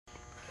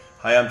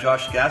Hi, I'm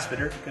Josh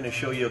Gasfitter. Going to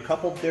show you a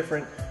couple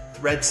different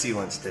thread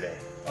sealants today.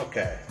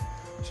 Okay,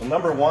 so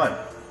number one,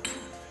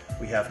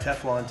 we have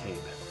Teflon tape,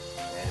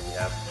 and we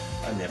have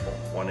a nipple,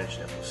 1-inch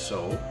nipple.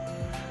 So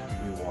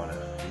we want to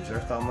use our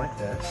thumb like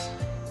this.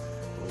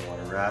 We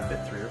want to wrap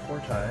it 3 or 4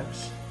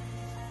 times,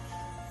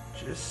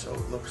 just so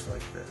it looks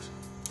like this.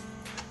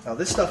 Now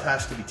this stuff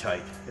has to be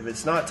tight. If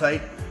it's not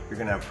tight, you're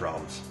going to have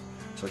problems.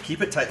 So keep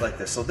it tight like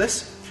this. So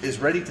this is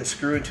ready to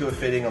screw into a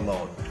fitting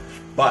alone.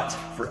 But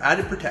for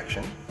added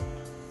protection,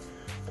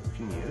 what we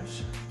can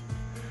use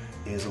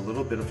is a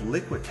little bit of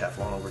liquid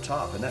Teflon over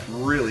top. And that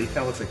really kind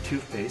of looks like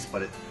toothpaste,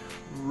 but it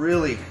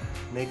really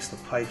makes the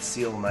pipe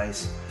seal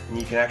nice. And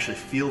you can actually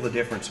feel the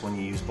difference when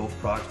you use both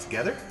products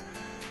together.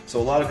 So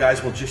a lot of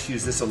guys will just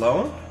use this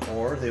alone,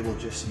 or they will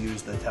just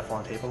use the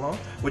Teflon tape alone,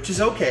 which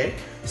is okay.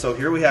 So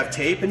here we have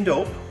tape and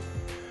dope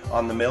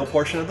on the male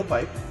portion of the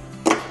pipe.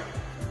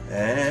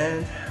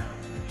 And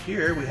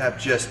here we have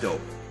just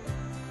dope.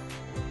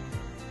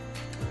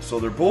 So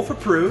they're both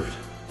approved,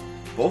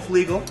 both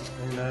legal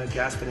in a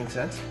gas fitting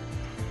sense,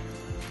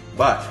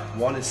 but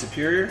one is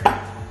superior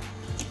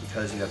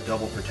because you have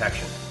double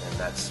protection, and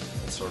that's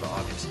sort of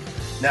obvious.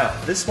 Now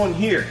this one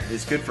here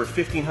is good for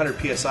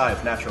 1500 psi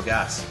of natural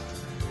gas.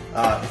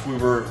 If we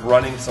were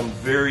running some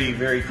very,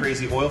 very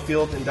crazy oil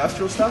field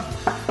industrial stuff,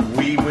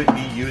 we would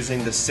be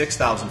using the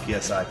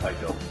 6000 psi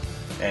pipe dope.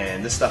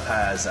 And this stuff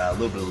has a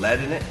little bit of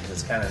lead in it.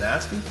 It's kind of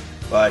nasty,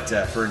 but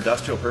for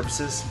industrial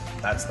purposes,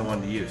 that's the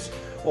one to use.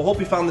 Well,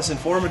 hope you found this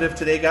informative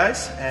today,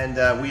 guys,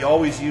 and we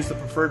always use the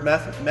preferred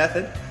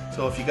method.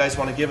 So if you guys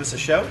want to give us a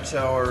shout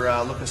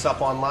or look us up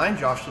online,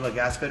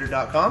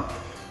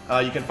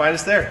 joshthegasfitter.com, you can find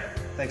us there.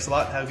 Thanks a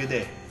lot. Have a good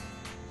day.